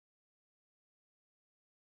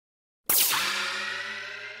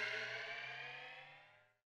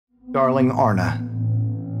Darling Arna.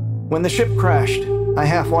 When the ship crashed, I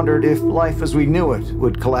half wondered if life as we knew it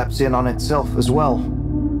would collapse in on itself as well.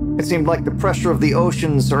 It seemed like the pressure of the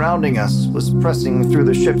ocean surrounding us was pressing through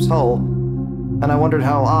the ship's hull, and I wondered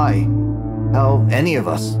how any of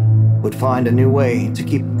us would find a new way to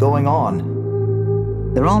keep going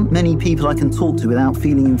on. There aren't many people I can talk to without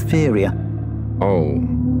feeling inferior. Oh,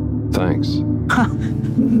 thanks.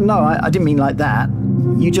 No, I didn't mean like that.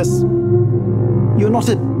 You're not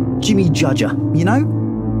a Jimmy Judger, you know?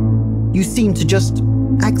 You seem to just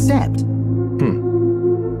accept.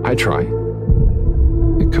 I try.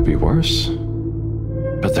 It could be worse.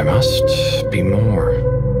 But there must be more.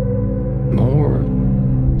 More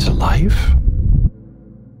to life?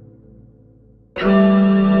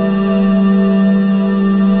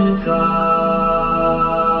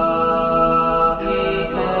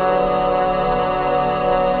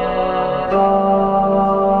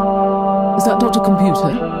 Is that Dr.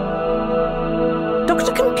 Computer?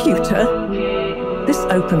 Dr. Computer? This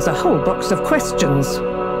opens a whole box of questions.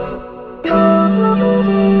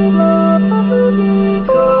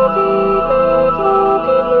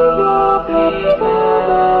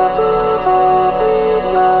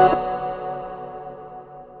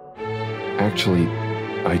 Actually,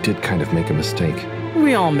 I did kind of make a mistake.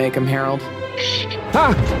 We all make them, Harold.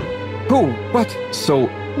 Ah! Who? What? So...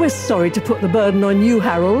 We're sorry to put the burden on you,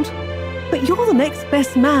 Harold, but you're the next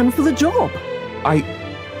best man for the job.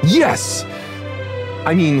 Yes!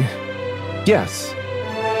 I mean, yes.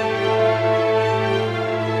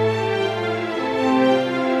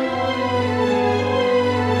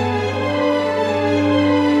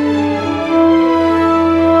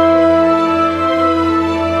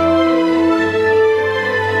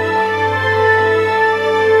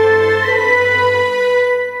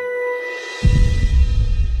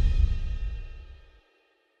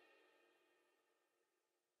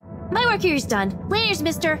 My work here's done. Laters,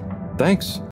 mister. Thanks.